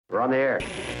We're on the air.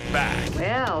 Back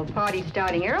Well, party's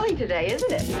starting early today,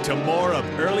 isn't it? to more of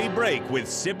Early Break with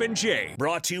Sip and Jay,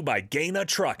 brought to you by Gaina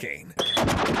Trucking.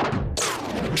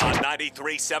 On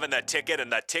 93.7 The Ticket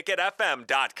and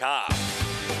theticketfm.com.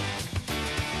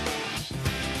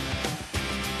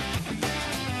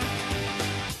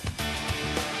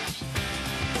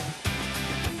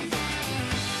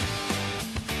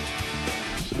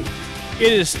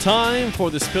 It is time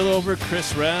for the Spillover.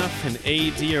 Chris, Raff, and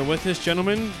AD are with us.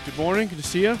 Gentlemen, good morning. Good to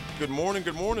see you. Good morning.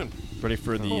 Good morning. Ready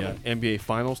for the NBA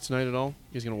Finals tonight at all?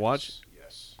 You guys going to watch?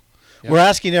 Yes. Yeah. We're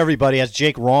asking everybody, has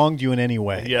Jake wronged you in any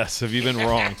way? Yes, have you been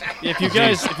wronged? If you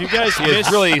guys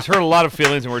He's hurt a lot of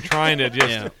feelings, and we're trying to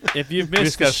just. If you've We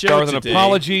missed just the got to show start with an today,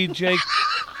 apology, Jake,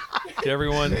 to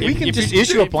everyone. We can just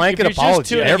issue a blanket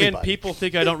apology to everybody. People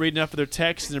think I don't read enough of their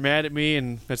texts, and they're mad at me,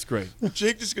 and that's great.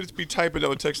 Jake is going to be typing on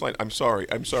the text line. I'm sorry.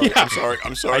 I'm sorry. I'm sorry.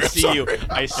 I'm sorry. I see you.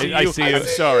 I see you. I'm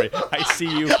sorry. I see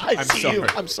you. I'm sorry.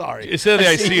 I'm sorry. Instead of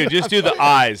the I see you, just do the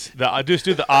eyes. Just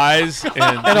do the eyes and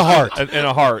a heart. And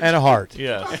a heart. And a heart.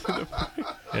 Yes.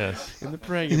 Yes. In the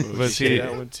praying emoji. But see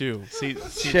that one too.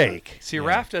 Shake. See,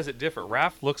 Raff does it different.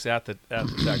 Raff looks at the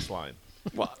text line.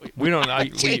 Well, We don't.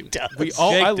 Jake does. we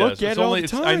all. Jake I look does. at It's it all only, the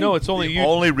it's- time. I know it's only The you.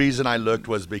 only reason I looked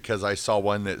was because I saw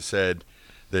one that said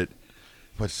that,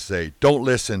 what's it say, don't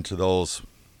listen to those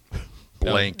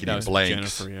blankety that was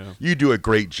blanks. Jennifer, yeah. You do a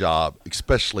great job,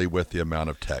 especially with the amount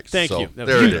of text. Thank so you. That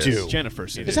There was it You is. do. Jennifer.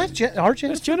 said Is it. that our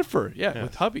Jennifer? That's Jennifer. Yeah,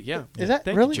 with hubby. Yeah. Is that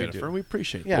Thank really? you, Jennifer? We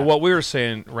appreciate it. Yeah. But what we were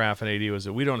saying, Raff and AD, was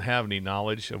that we don't have any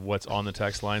knowledge of what's on the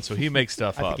text line, so he makes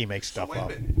stuff I up. think he makes stuff Wait a up.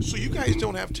 minute. So you guys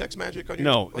don't have text magic on your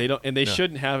No, they don't, and they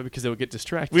shouldn't have it because they would get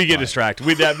distracted. We get by it. distracted.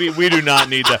 We do not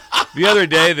need that. The other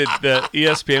day, the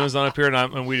ESPN was on up here,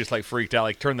 and we just like freaked out,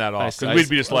 like turn that off, because we'd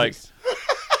be just like,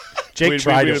 Jake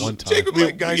tried we it just- one time. Jake would be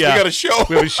like, guys, yeah. we got a show.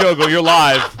 we have a show go, you're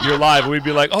live. We'd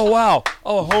be like, oh wow,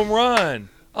 oh home run,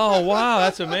 oh wow,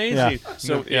 that's amazing. Yeah.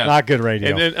 So yeah, Not good radio.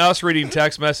 And then us reading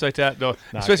text messages like that, no,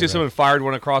 especially if someone fired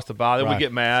one across the bow, then we Right.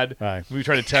 get mad. Right. We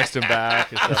try to text him back.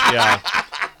 And stuff. Yeah.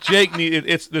 Jake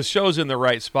it's the show's in the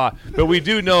right spot, but we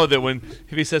do know that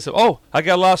if he says, "Oh, I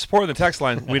got a lot of support in the text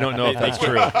line," we don't know if that's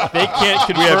true. They can't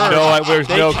confirm. We have there's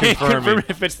They no can't confirming. confirm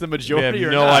if it's the We majority have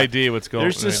or no not. idea what's going on.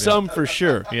 There's just some for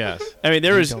sure. Yes. I mean,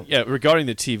 there is regarding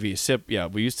the TV. Sip,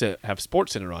 we used to have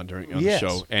SportsCenter on the Yes.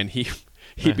 show, and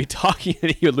he'd be talking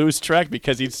and he would lose track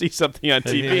because he'd see something on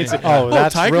TV and say, Oh,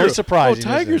 that's Tiger, really surprising,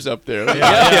 Oh, isn't Tiger's it? up there.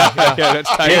 Yeah, that's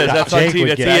Tiger. Yes, that's on Jake TV. would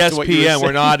That's get- That's what you were ESPN. We're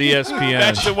saying. not ESPN.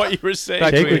 That's what you were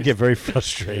saying. Jake would get very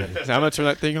frustrated. I'm going to turn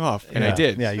that thing off. And I Yeah.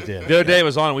 did. Yeah, you did. The other day it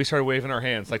was on, and we started waving our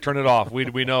hands, like turn it off. We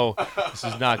know this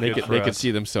is not good for They us. could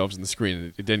see themselves in the screen.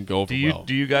 And it didn't go over well.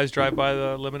 Do you guys drive by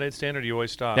the lemonade stand, or do you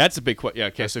always stop? That's a big question. Yeah,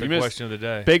 okay, That's so the if you missed, question of the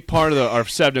day. big part of our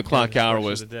 7 o'clock hour question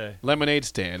was of the day. lemonade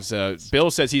stands. Bill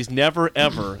says he's never,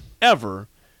 ever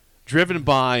driven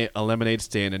by a lemonade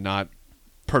stand and not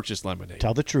purchased lemonade.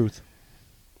 Tell the truth.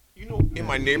 You know, in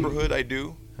my neighborhood, I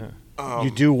do.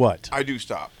 You do what? I do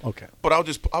stop. Okay. But I'll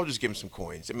just give him some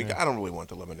coins. I mean, I don't really want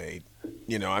the lemonade.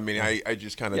 You know, I mean, I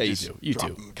just kind of Yeah, you just do. You drop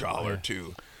do. him a dollar or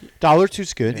two.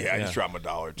 $1.02's good. Yeah, I just drop him a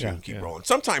dollar or two Yeah. and keep rolling.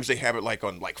 Sometimes they have it like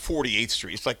on like 48th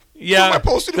Street. It's like, Yeah, what am I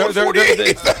supposed to do on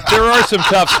 48th? there are some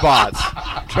tough spots.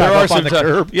 Drive up on the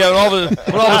curb. Yeah,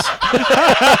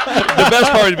 the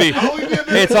best part would be,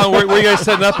 hey, it's on. Where you guys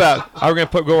setting up at? We're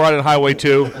gonna go right on Highway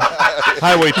 2.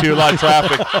 Highway 2, a lot of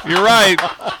traffic. You're right.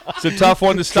 It's a tough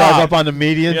one to stop. Drive up on the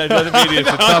median. Yeah, the median. It's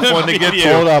a tough one to get to.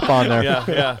 Pull it up on there.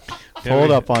 Yeah. Pull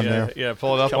it up on there. Yeah,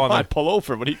 pull it up Come on on, there. pull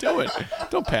over. What are you doing?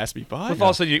 Don't pass me by. What if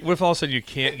all of a sudden you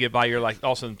can't get by? You're like,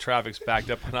 all of a sudden traffic's backed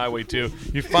up on Highway 2.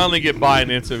 You finally get by, and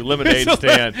it's a lemonade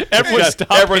stand.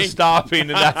 Everyone's stopping, and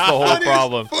that's the whole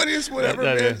problem. Funniest whatever,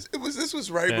 That man. is. This was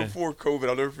right Yeah. before COVID.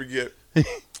 I'll never forget.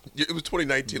 It was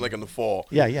 2019, like in the fall.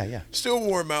 Yeah. Still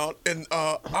warm out, and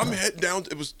I'm heading down.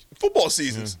 It was football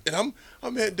seasons, and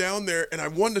I'm heading down there, and I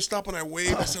wanted to stop, and I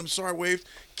waved. I said, "I'm sorry, I waved."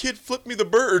 Kid flipped me the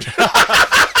bird.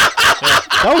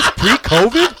 That was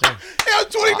pre-COVID? Yeah,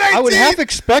 2019. I would half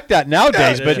expect that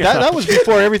nowadays, but that was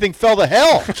before everything fell to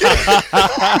hell. Kid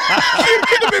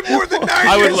could have been more than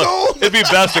 9 years old. It'd be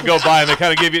best to go by and they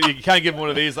kind of give him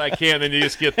one of these. I can't, and then you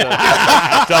just get the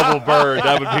double bird.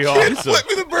 That would be Kid awesome. flipped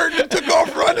me the bird and took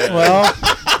off running. Well,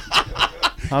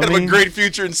 I have a mean, great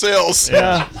future in sales.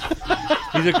 yeah.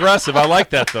 He's aggressive. I like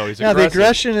that though. He's Yeah, the aggressive.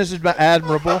 aggression is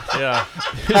admirable. Yeah,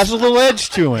 Has a little edge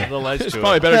to it. the ledge It's to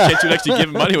probably it. better chance you'd actually give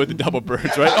him money with the double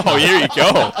birds, right? Oh, here you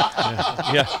go.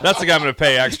 Yeah, that's the guy I'm going to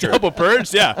pay extra. Double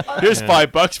birds? Yeah. Here's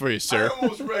 $5 for you, I sir.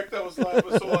 almost wrecked. I was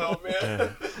laughing so loud, man.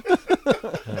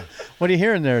 What are you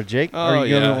hearing there, Jake? Oh, Are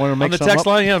you yeah. going to want to On make the something text up?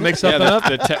 line, yeah, make something up.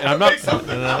 I'm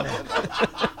not.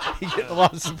 Well,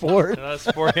 lot of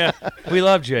sport. Yeah. We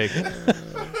love Jake.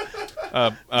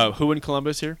 Who in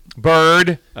Columbus here?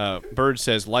 Bird. Bird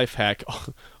says life hack.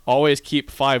 Always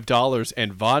keep $5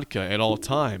 and vodka at all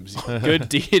times. Good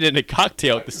deed and a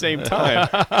cocktail at the same time.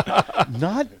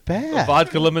 Not bad.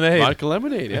 Vodka lemonade. Vodka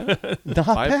lemonade, yeah. Not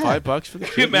bad. $5 for the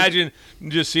Can you imagine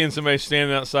just seeing somebody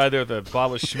standing outside there with a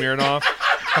bottle of Smirnoff?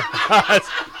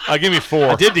 Give me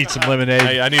 4. I did need some lemonade.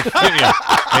 I need.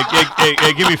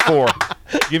 Hey, give me 4.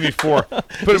 Give me 4.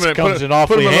 Put them in. Comes in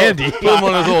awfully handy. Put them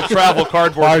on those little travel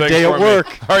cardboard Hard things day for at me. work.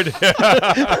 Hard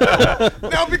day.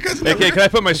 Now, because Hey, can I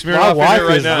put my My Smirnoff in wife here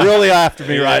right is now? really after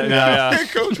me right now. Yeah. hey,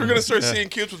 Coach, we're gonna start seeing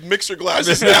kids with mixer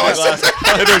glasses now.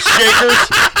 And they're shakers.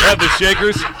 Have the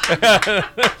shakers.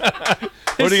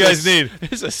 What do you guys need?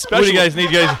 It's a What special, do you guys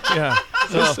need, guys? Yeah.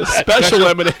 it's a special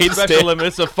lemonade stand.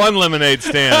 It's a fun lemonade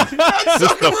stand. This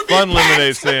is the fun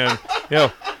lemonade stand.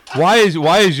 Why is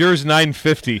yours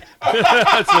 $9.50?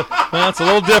 That's a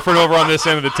little different over on this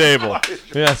end of the table.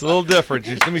 Yeah, it's a little different.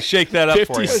 Just let me shake that up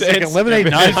for 50 you. cents. Lemonade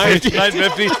 $9.50.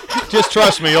 $9.50. Just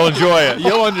trust me, you'll enjoy it.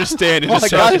 You'll understand. Oh my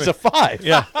God, it's a $5.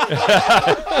 Yeah.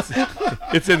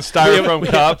 It's in styrofoam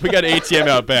cup. We got an ATM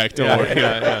out back. Don't worry.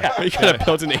 Yeah. We got a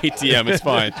built-in ATM. It's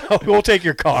fine. We'll take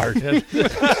your card.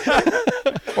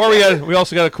 Or we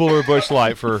also got a cooler Busch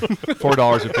Light for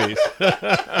 $4 a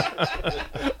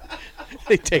piece.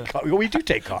 They take cards. We do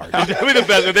take cards. That'd be the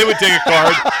best. If they would take a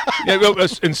card. Yeah,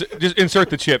 just insert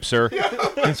the chip, sir.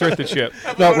 Insert the chip.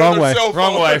 No, wrong way.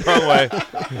 Wrong way. Wrong way.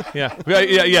 Yeah.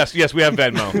 Yes. We have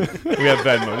Venmo.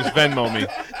 Just Venmo me.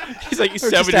 He's like, you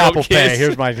Just 7-year-old Apple Pay. kids.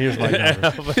 Here's my number.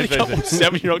 A couple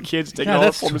 7-year-old kids taking all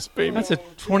the forms of payment. That's a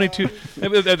 22.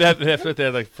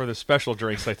 Like for the special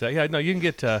drinks like that. Yeah. No, you can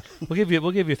get.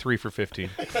 We'll give you 3 for 15.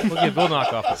 We'll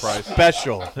knock off the price.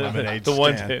 Special lemonade The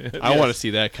one. stand. I want to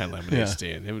see that kind of lemonade Yeah. stand.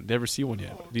 Never see one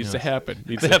yet. Needs to happen.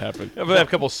 Needs They to have happen. they have a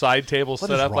couple side tables What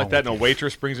set is up wrong like that, with and a you?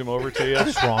 waitress brings them over to you.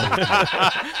 What's wrong with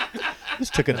you? This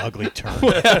took an ugly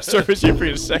turn. Service you for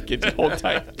a second. Hold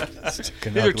tight.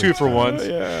 These are 2 for $1s.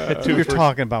 Yeah. You're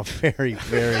talking about very,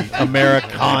 very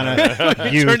Americana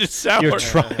youth. Turned it sour. You're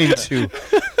trying to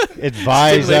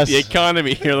advise Stimulate us. the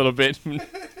economy here a little bit.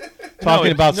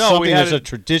 Talking about something we had that's a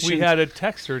tradition. We had a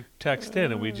texter text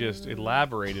in, and we just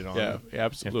elaborated on Yeah, it.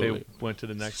 absolutely. If they went to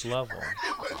the next level.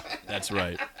 That's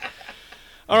right.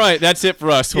 All right, that's it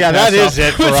for us. We'll Yeah, pass that off is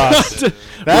it for us. to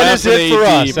That is it for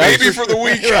AD. us. That's Maybe for the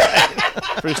week.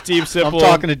 For Steve I'm Simple,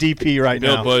 talking to DP right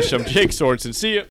Bill now. Bush, I'm Jake Sorensen. See you.